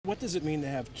what does it mean to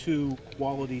have two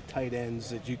quality tight ends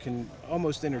that you can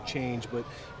almost interchange, but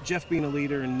Jeff being a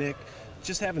leader and Nick,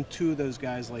 just having two of those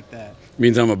guys like that?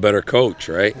 Means I'm a better coach,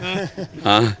 right?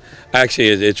 Actually,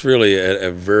 it's really a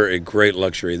very great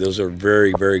luxury. Those are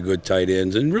very, very good tight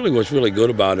ends. And really what's really good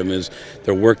about them is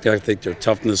their work ethic, their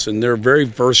toughness, and they're very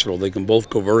versatile. They can both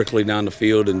go vertically down the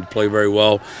field and play very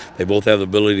well. They both have the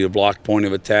ability to block point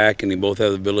of attack, and they both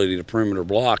have the ability to perimeter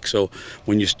block. So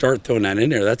when you start throwing that in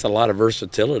there, that's a lot of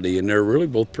versatility, and they're really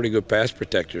both pretty good pass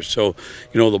protectors. So,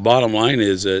 the bottom line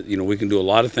is that, we can do a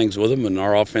lot of things with them, and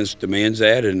our offense demands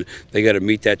that, and they got to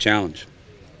meet that challenge.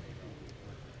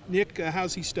 Nick,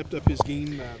 how's he stepped up his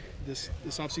game this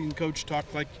offseason? Coach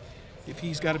talked like if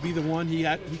he's got to be the one, he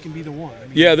can be the one.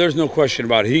 Yeah, there's no question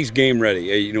about it. He's game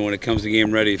ready. When it comes to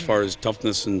game ready, as far as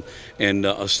toughness and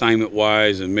assignment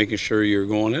wise, and making sure you're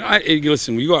going. And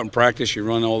listen, when you go out and practice, you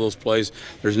run all those plays.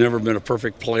 There's never been a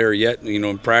perfect player yet,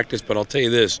 in practice. But I'll tell you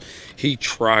this: he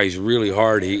tries really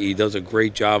hard. He does a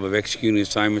great job of executing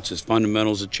assignments. His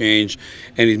fundamentals have changed,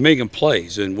 and he's making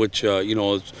plays, and which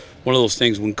is one of those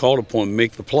things when called upon,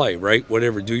 make the play, right?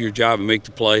 Whatever, do your job and make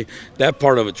the play. That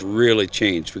part of it's really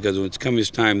changed, because when it's come his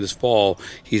time this fall,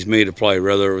 he's made a play.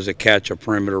 Whether it was a catch, a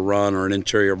perimeter run, or an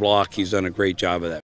interior block, he's done a great job of that.